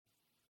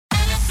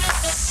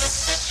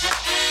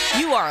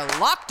are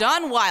Locked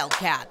On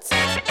Wildcats,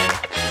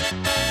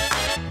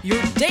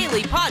 your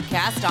daily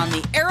podcast on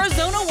the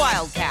Arizona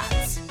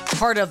Wildcats,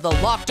 part of the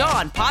Locked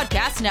On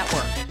Podcast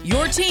Network,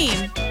 your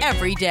team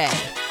every day.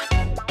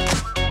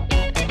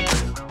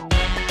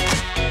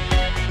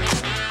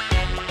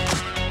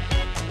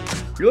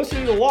 You're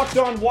listening to the Locked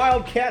On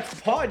Wildcats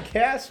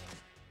podcast.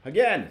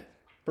 Again,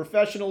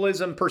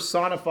 professionalism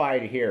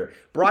personified here.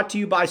 Brought to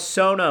you by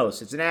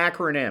Sonos. It's an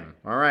acronym.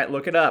 All right,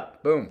 look it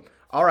up. Boom.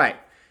 All right.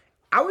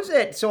 I was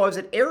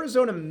at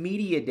Arizona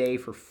Media Day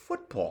for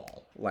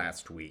football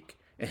last week.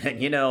 And,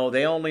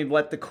 they only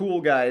let the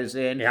cool guys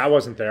in. Yeah, I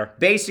wasn't there.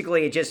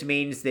 Basically, it just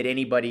means that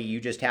anybody,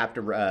 you just have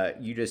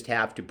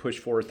to push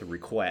forth a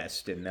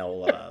request, and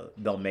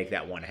they'll make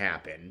that one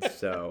happen.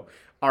 So,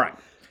 all right.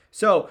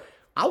 So,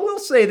 I will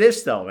say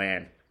this, though,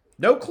 man.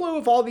 No clue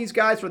if all these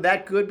guys were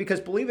that good, because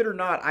believe it or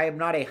not, I am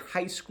not a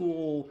high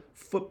school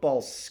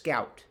football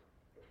scout.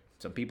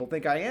 Some people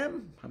think I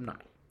am. I'm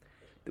not.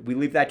 We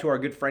leave that to our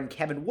good friend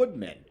Kevin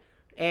Woodman.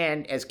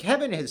 And as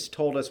Kevin has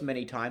told us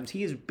many times,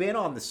 he has been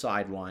on the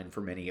sideline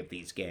for many of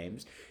these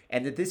games,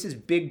 and that this is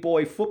big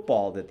boy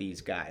football that these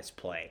guys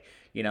play.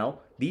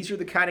 These are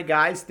the kind of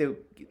guys that,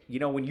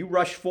 when you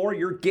rush for,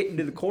 you're getting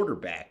to the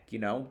quarterback.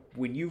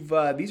 When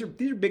these are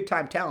big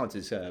time talents,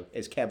 as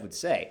Kev would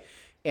say.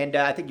 And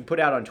I think he put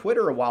out on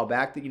Twitter a while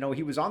back that,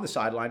 he was on the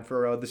sideline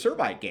for the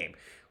Servite game,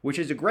 which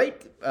is a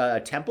great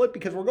template,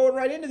 because we're going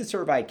right into the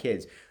Servite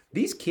kids.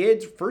 These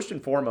kids, first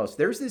and foremost,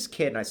 there's this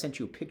kid, and I sent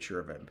you a picture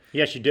of him.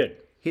 Yes, you did.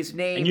 His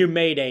name... And you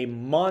made a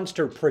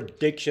monster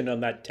prediction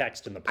on that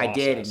text in the process. I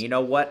did, and you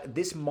know what?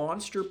 This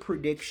monster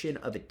prediction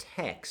of a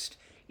text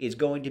is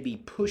going to be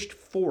pushed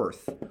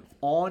forth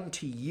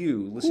onto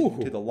you, listening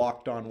to the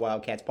Locked On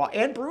Wildcats pod,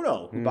 and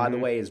Bruno, who, by the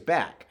way, is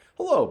back.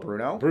 Hello,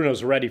 Bruno.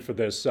 Bruno's ready for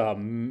this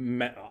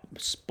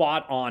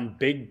spot-on,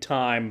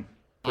 big-time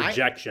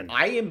projection.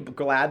 I am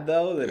glad,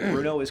 though, that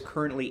Bruno is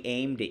currently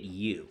aimed at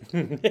you.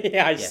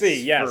 Yeah, I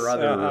see, yes. For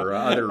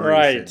other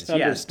right, reasons.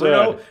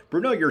 Understood. Yes,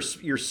 Bruno,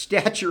 your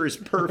stature is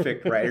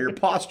perfect, right? Your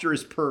posture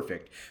is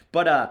perfect.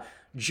 But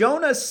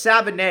Jonah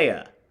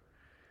Savanea,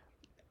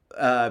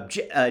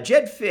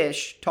 Jed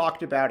Fish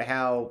talked about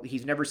how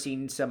he's never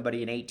seen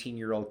somebody, an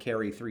 18-year-old,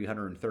 carry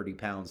 330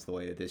 pounds the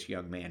way that this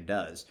young man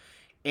does.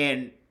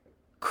 And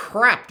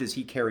crap, does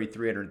he carry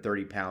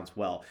 330 pounds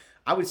well.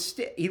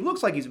 He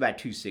looks like he's about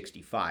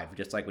 265,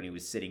 just like when he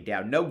was sitting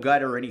down. No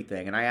gut or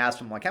anything. And I asked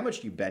him, how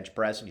much do you bench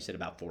press? And he said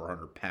about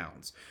 400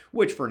 pounds,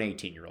 which for an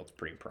 18-year-old is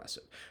pretty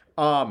impressive.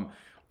 All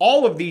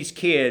of these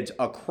kids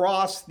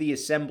across the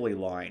assembly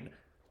line,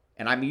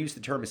 and I'm used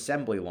the term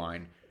assembly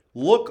line,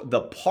 look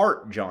the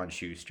part, John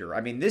Schuster. I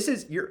mean,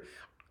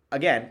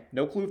 again,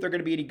 no clue if they're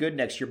going to be any good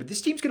next year, but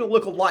this team's going to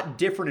look a lot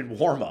different in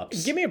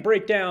warm-ups. Give me a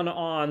breakdown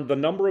on the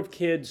number of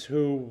kids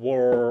who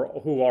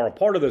are a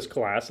part of this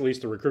class, at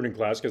least the recruiting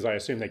class, because I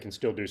assume they can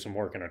still do some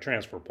work in a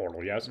transfer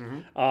portal, yes?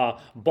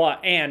 Mm-hmm.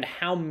 And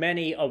how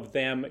many of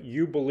them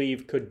you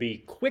believe could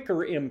be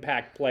quicker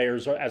impact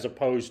players as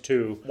opposed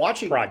to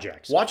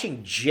projects?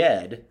 Watching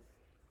Jed,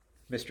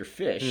 Mr.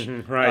 Fish,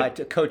 right.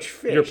 To Coach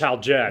Fish. Your pal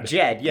Jed.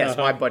 Jed, yes,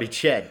 my buddy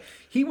Jed.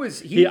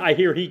 I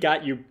hear he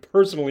got you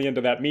personally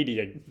into that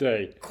media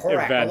day.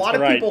 Correct. Event. A lot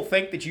of people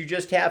think that you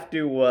just have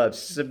to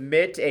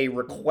submit a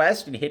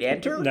request and hit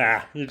enter.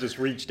 Nah, you just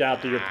reached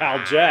out to your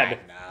pal Jed.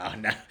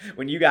 No.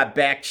 When you got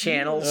back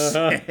channels,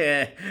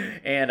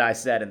 and I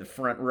sat in the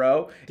front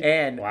row.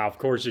 And wow, of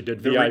course you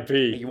did VIP.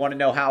 You want to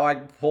know how I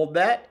pulled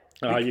that?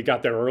 You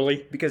got there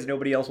early? Because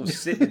nobody else was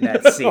sitting in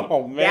that seat.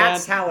 Oh, man.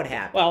 That's how it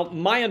happened. Well,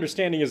 my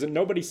understanding is that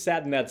nobody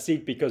sat in that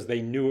seat because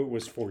they knew it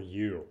was for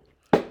you.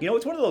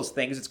 It's one of those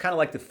things. It's kind of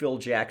like the Phil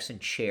Jackson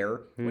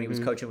chair when he was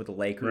coaching with the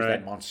Lakers, right.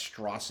 That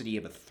monstrosity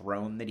of a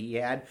throne that he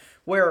had,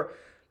 where,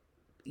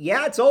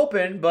 yeah, it's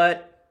open,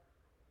 but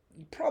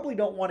you probably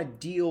don't want to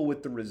deal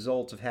with the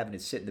results of having to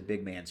sit in the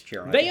big man's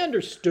chair. They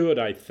understood,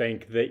 I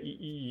think, that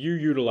you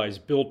utilize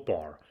Built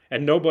Bar,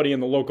 and nobody in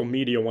the local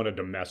media wanted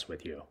to mess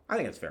with you. I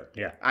think that's fair.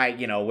 Yeah.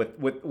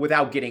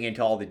 Without getting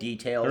into all the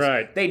details,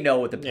 right. They know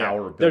what the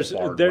power of Built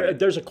Bar.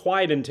 There's a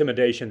quiet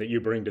intimidation that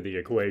you bring to the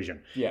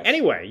equation. Yes.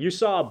 Anyway, you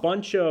saw a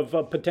bunch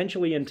of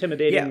potentially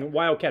intimidating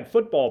Wildcat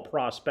football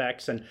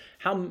prospects, and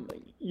how,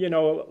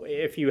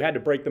 if you had to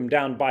break them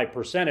down by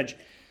percentage,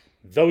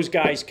 those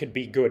guys could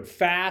be good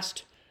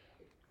fast.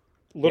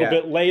 A little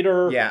bit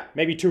later,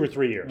 maybe 2 or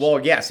 3 years.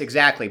 Well, yes,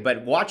 exactly.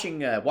 But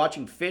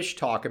watching Fish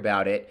talk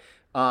about it,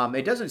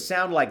 it doesn't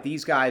sound like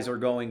these guys are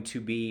going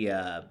to be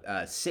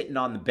sitting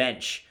on the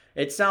bench.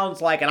 It sounds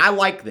like, and I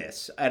like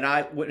this, and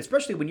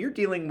especially when you're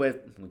dealing with,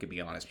 let me be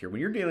honest here, when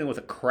you're dealing with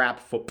a crap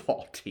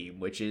football team,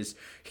 which is,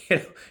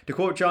 to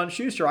quote John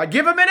Schuster, I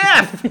give him an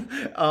F.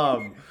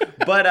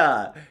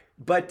 But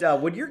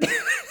when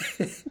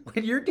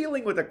you're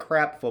dealing with a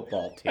crap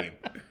football team,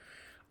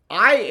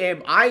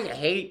 I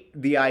hate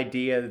the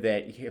idea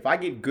that if I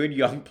get good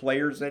young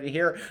players in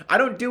here, I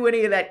don't do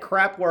any of that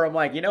crap where I'm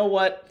like, you know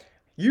what?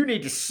 You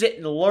need to sit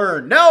and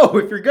learn. No,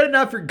 if you're good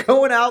enough, you're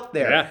going out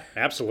there. Yeah,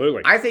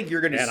 absolutely. I think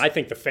you're going to. And I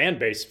think the fan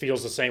base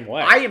feels the same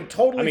way. I am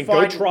totally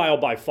fine. Go trial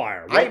by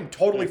fire. I am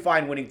totally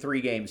fine winning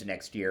 3 games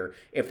next year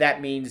if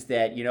that means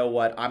that, you know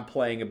what, I'm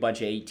playing a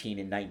bunch of 18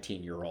 and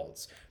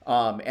 19-year-olds.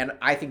 And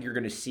I think you're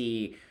going to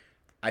see,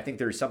 I think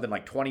there's something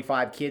like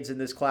 25 kids in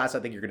this class.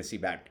 I think you're going to see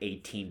about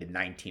 18 to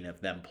 19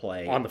 of them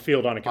play. On the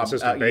field on a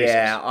consistent basis.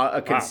 Yeah,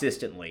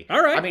 consistently.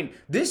 All right. I mean,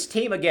 this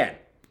team, again,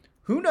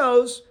 who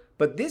knows,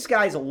 but these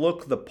guys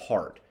look the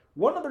part.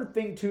 One other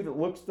thing, too, that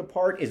looks the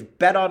part is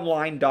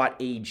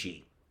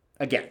betonline.ag.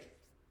 Again,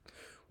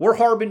 we're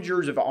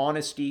harbingers of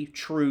honesty,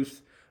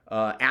 truth,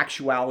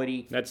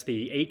 actuality. That's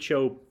the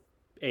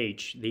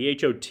H-O-H, the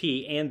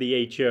H-O-T, and the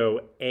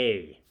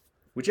H-O-A.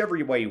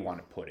 Whichever way you want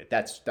to put it.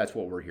 That's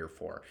what we're here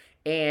for.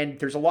 And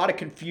there's a lot of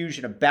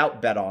confusion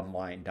about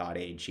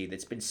betonline.ag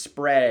that's been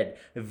spread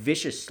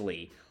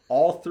viciously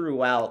all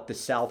throughout the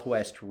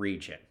Southwest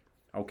region.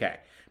 Okay.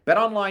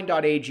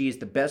 BetOnline.ag is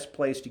the best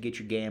place to get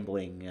your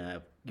gambling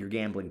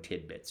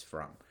tidbits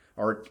from.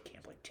 Or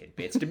gambling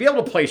tidbits, to be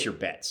able to place your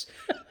bets.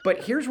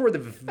 But here's where the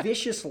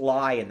vicious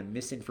lie and the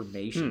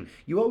misinformation.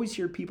 You always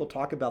hear people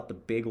talk about the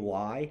big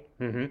lie.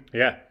 Mm-hmm.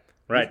 Yeah,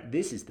 right.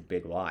 This is the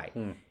big lie.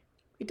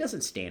 It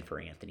doesn't stand for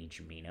Anthony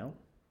Gimino.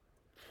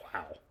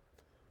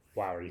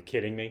 Wow, are you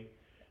kidding me?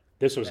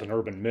 This was an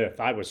urban myth.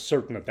 I was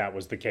certain that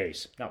was the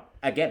case. No,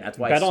 again, that's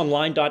why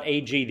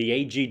BetOnline.ag, the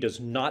AG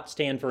does not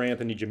stand for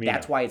Anthony Gimino.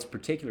 That's why it's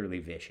particularly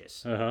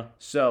vicious. Uh-huh.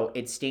 So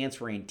it stands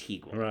for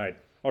Antigua. Right.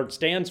 Or it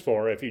stands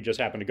for, if you just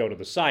happen to go to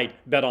the site,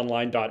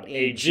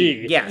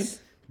 betonline.ag.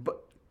 Yes.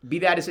 But be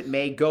that as it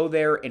may, go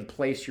there and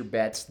place your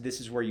bets. This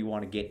is where you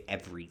want to get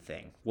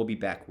everything. We'll be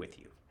back with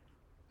you.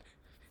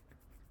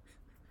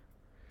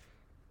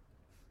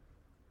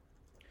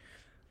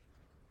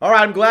 All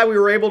right, I'm glad we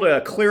were able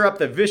to clear up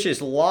the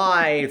vicious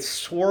lie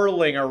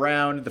swirling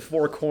around the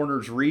Four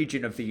Corners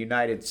region of the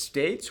United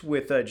States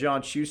with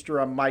John Schuster.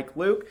 I'm Mike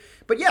Luke.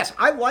 But yes,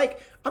 I'm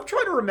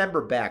trying to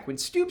remember back when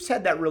Stoops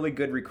had that really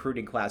good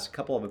recruiting class, a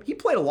couple of them. He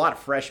played a lot of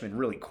freshmen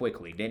really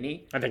quickly, didn't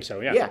he? I think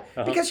so, yeah.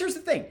 Yeah, because here's the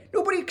thing.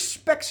 Nobody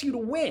expects you to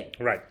win.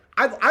 Right.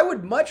 I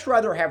would much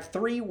rather have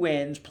 3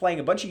 wins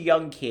playing a bunch of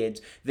young kids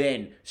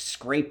than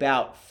scrape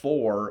out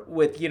 4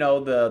 with, the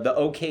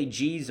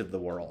OKGs of the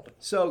world.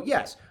 So,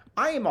 yes,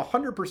 I am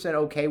 100%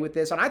 okay with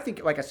this, and I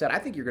think, like I said, I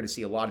think you're going to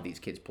see a lot of these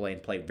kids play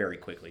very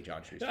quickly,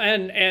 John Schuster.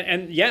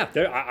 And yeah,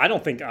 I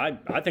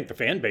think the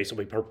fan base will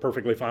be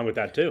perfectly fine with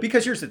that too.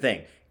 Because here's the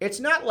thing,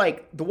 it's not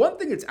like the one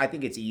thing I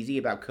think it's easy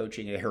about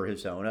coaching at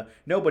Arizona.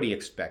 Nobody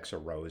expects a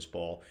Rose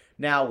Bowl.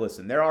 Now,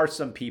 listen, there are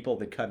some people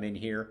that come in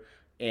here,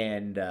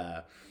 and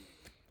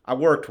I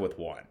worked with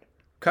one.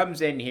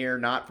 Comes in here,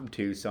 not from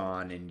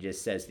Tucson, and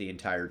just says the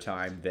entire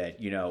time that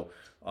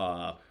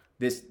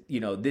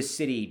this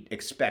city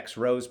expects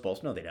Rose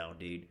Bowls. No, they don't,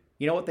 dude.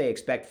 You know what they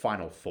expect?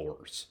 Final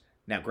Fours.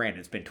 Now, granted,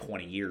 it's been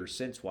 20 years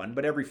since one,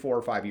 but every 4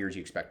 or 5 years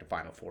you expect a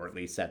Final Four. At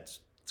least that's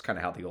kind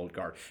of how the old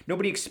guard.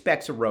 Nobody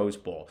expects a Rose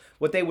Bowl.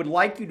 What they would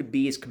like you to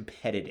be is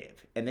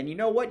competitive. And then you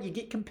know what? You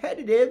get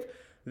competitive,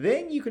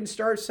 then you can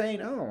start saying,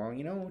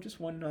 we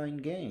just won 9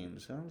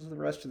 games. How does the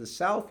rest of the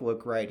South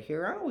look right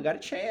here? Oh, we got a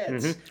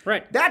chance. Mm-hmm.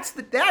 Right. That's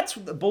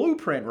the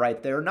blueprint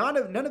right there. None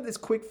of this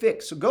quick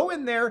fix. So go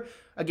in there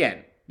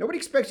again. Nobody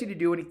expects you to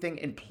do anything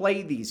and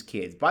play these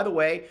kids. By the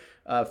way,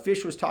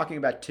 Fish was talking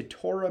about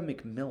Tatora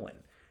McMillan,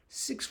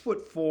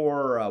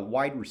 6'4"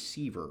 wide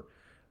receiver,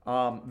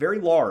 very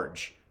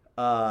large.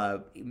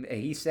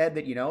 He said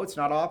that it's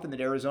not often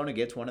that Arizona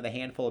gets one of the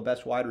handful of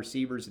best wide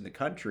receivers in the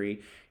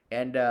country,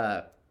 and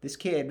this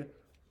kid,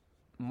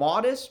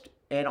 modest,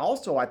 and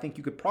also I think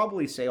you could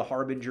probably say a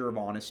harbinger of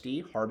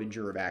honesty,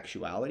 harbinger of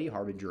actuality,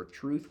 harbinger of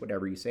truth,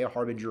 whatever you say, a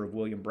harbinger of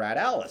William Brad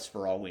Alice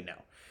for all we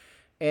know.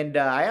 And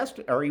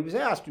he was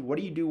asked, what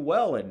do you do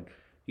well? And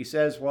he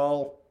says,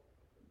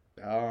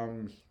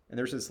 and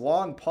there's this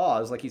long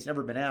pause, like he's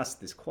never been asked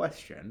this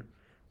question.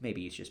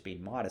 Maybe he's just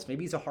being modest.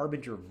 Maybe he's a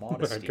harbinger of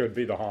modesty. It could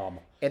be the Hom.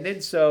 And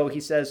then so he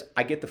says,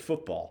 I get the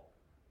football.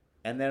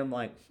 And then I'm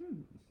like,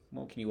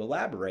 well, can you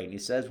elaborate? And he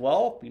says,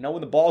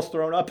 when the ball's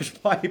thrown up,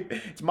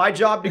 it's my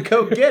job to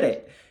go get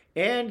it.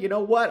 And you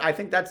know what? I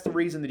think that's the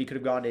reason that he could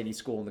have gone to any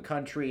school in the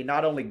country.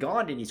 Not only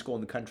gone to any school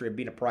in the country, but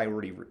been a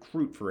priority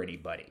recruit for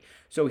anybody.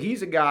 So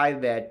he's a guy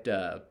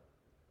that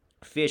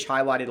Fish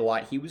highlighted a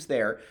lot. He was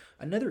there.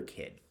 Another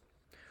kid,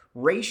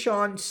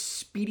 Rayshawn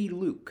Speedy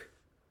Luke.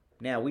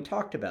 Now, we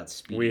talked about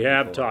Speedy. We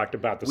have talked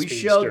about the Speedster.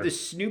 We showed the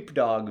Snoop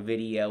Dogg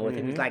video with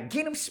him. He's like,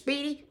 get him,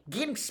 Speedy.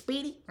 Get him,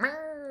 Speedy.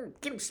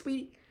 Get him,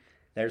 Speedy.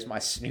 There's my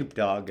Snoop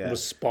Dogg. It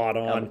was spot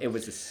on. It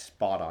was a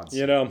spot on.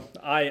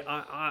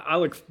 I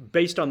look,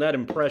 based on that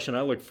impression,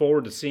 I look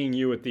forward to seeing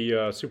you at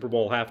the Super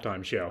Bowl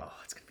halftime show. Oh,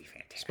 it's going to be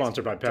fantastic.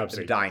 Sponsored by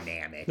Pepsi.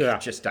 Dynamic. Yeah.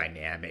 Just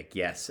dynamic,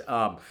 yes.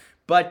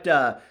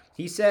 But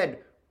he said,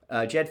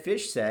 Jed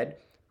Fish said,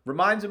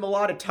 reminds him a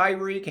lot of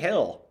Tyreek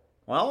Hill.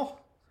 Well,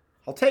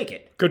 I'll take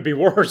it. Could be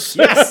worse.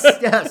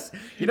 Yes.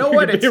 You know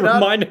what? It's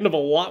reminded of a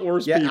lot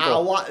worse people. A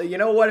lot. You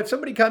know what? If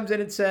somebody comes in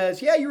and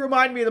says, "Yeah, you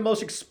remind me of the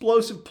most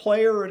explosive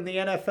player in the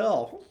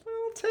NFL,"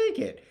 I'll take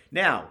it.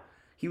 Now,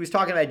 he was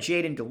talking about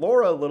Jaden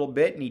DeLora a little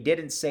bit, and he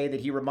didn't say that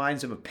he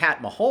reminds him of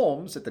Pat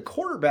Mahomes at the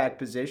quarterback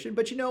position,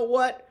 but you know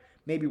what?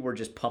 Maybe we're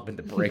just pumping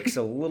the brakes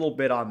a little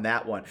bit on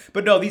that one.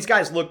 But no, these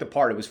guys looked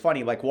apart. It was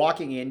funny, like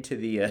walking into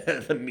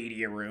the the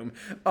media room,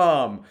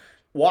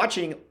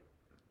 watching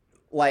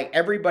like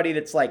everybody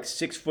that's like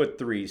 6'3",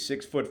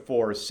 6'4",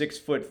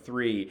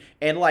 6'3",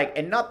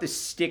 and not the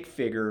stick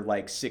figure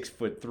like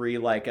 6'3",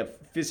 like a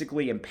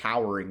physically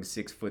empowering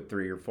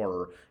 6'3" or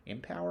 4.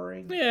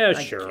 Empowering? Yeah,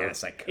 I sure.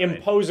 guess I could.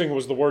 Imposing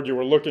was the word you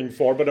were looking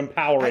for, but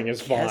empowering is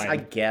fine. I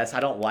guess I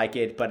don't like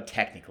it, but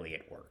technically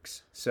it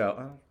works.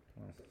 So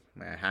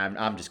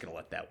I'm just gonna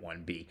let that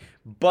one be.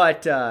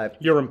 But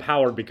you're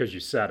empowered because you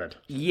said it.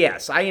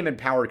 yes, I am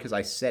empowered because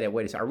I said it.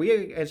 Wait a second. Are we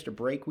against a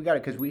break? We got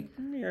it because we.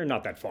 You're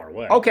not that far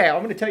away. Okay,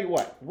 I'm gonna tell you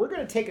what. We're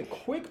gonna take a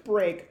quick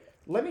break.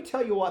 Let me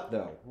tell you what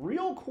though,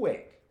 real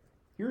quick.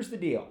 Here's the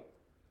deal,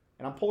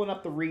 and I'm pulling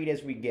up the read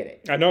as we get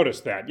it. I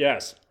noticed that.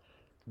 Yes.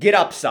 Get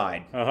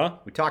Upside. Uh-huh.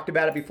 We talked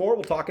about it before.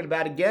 We'll talk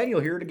about it again. You'll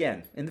hear it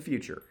again in the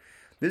future.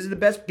 This is the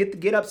best. Get the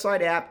Get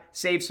Upside app.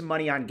 Save some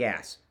money on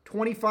gas.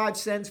 25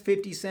 cents,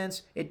 50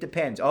 cents. It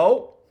depends.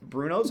 Oh,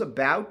 Bruno's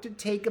about to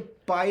take a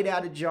bite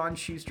out of John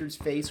Schuster's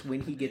face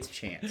when he gets a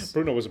chance.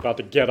 Bruno was about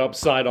to get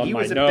upside on He my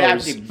was about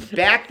nose. to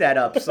back that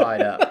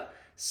upside up.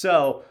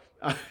 So,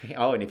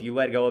 and if you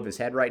let go of his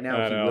head right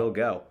now, he will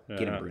go.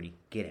 Get him, Bruni.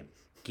 Get him.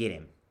 Get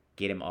him.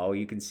 Get him. Oh,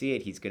 you can see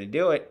it. He's going to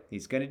do it.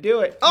 He's going to do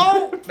it.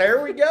 Oh,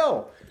 there we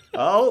go.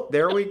 Oh,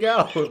 there we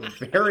go.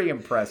 Very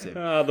impressive.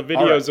 The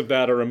videos of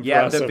that are impressive.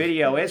 Yeah, the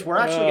video is. We're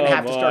actually going to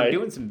have to start my.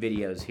 doing some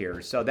videos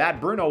here. So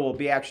that Bruno will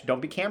be actually,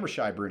 don't be camera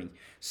shy, Bruni.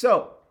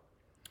 So,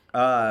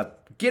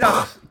 get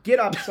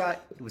upside.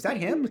 Was that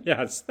him?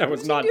 Yes, that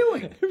was not. he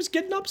doing? He was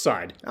getting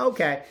upside.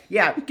 Okay.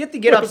 Yeah, get the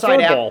Get With the Upside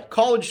football. app.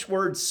 College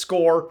words,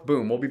 score.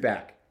 Boom. We'll be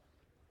back.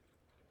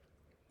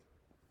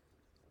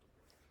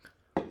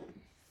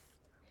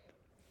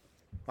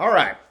 All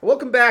right,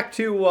 welcome back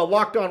to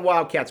Locked On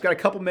Wildcats. Got a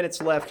couple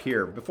minutes left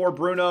here before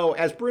Bruno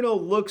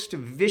looks to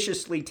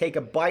viciously take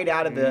a bite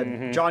out of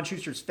the John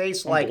Schuster's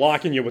face, I'm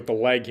blocking you with the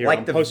leg here. like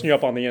I'm the- posting you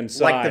up on the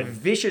inside. like the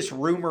vicious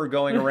rumor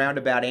going around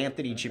about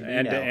Anthony Gimino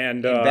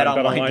and in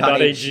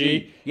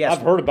BetOnline.ag. Yes,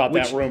 I've heard about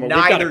that which rumor. We've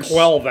got to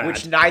quell that.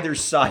 Which neither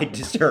side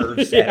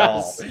deserves at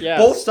all.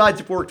 Yes. Both sides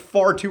have worked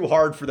far too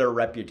hard for their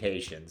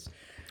reputations.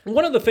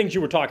 One of the things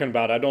you were talking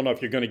about, I don't know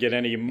if you're going to get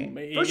any.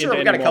 For sure,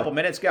 we got a couple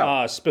minutes.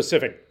 Go.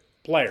 Specific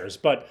players,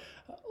 but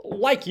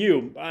like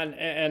you,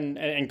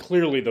 and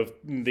clearly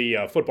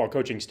the football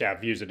coaching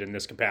staff views it in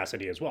this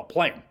capacity as well.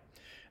 Play them.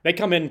 They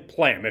come in,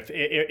 play them.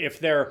 If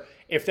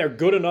they're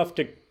good enough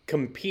to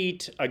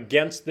compete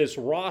against this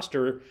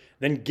roster,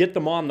 then get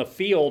them on the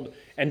field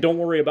and don't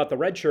worry about the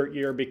redshirt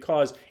year,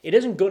 because it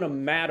isn't going to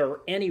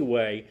matter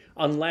anyway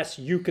unless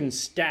you can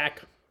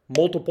stack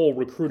multiple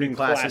recruiting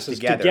classes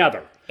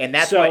together. And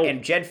that's why,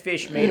 and Jed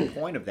Fish made a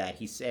point of that.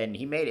 He said,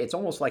 it's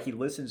almost like he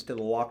listens to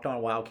the Locked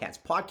On Wildcats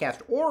podcast,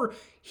 or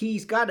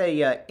he's got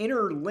a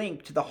inner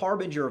link to the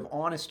harbinger of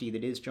honesty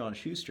that is John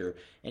Schuster.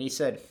 And he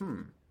said,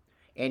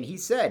 and he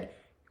said,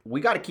 we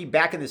got to keep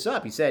backing this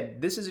up. He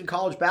said, this isn't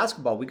college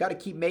basketball. We got to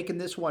keep making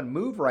this one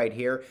move right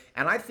here.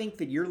 And I think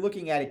that you're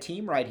looking at a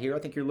team right here. I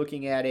think you're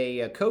looking at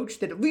a coach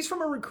that, at least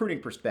from a recruiting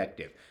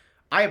perspective,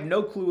 I have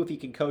no clue if he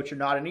can coach or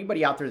not.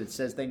 Anybody out there that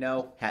says they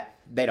know,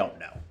 they don't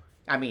know.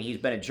 I mean, he's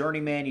been a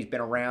journeyman. He's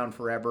been around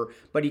forever.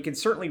 But he can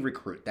certainly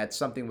recruit. That's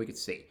something we could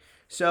see.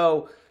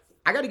 So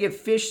I got to give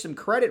Fish some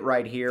credit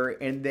right here,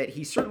 and that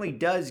he certainly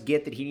does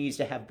get that he needs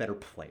to have better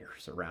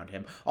players around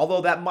him.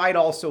 Although that might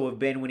also have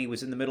been when he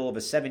was in the middle of a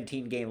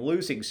 17-game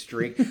losing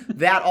streak.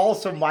 That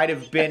also might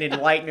have been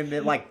enlightening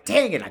him, like,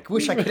 dang it, I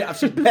wish I could have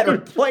some better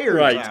players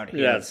around here.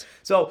 Yes.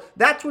 So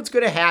that's what's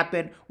going to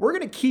happen. We're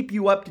going to keep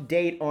you up to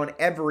date on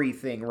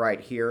everything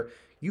right here.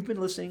 You've been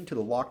listening to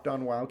the Locked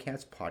On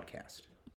Wildcats podcast.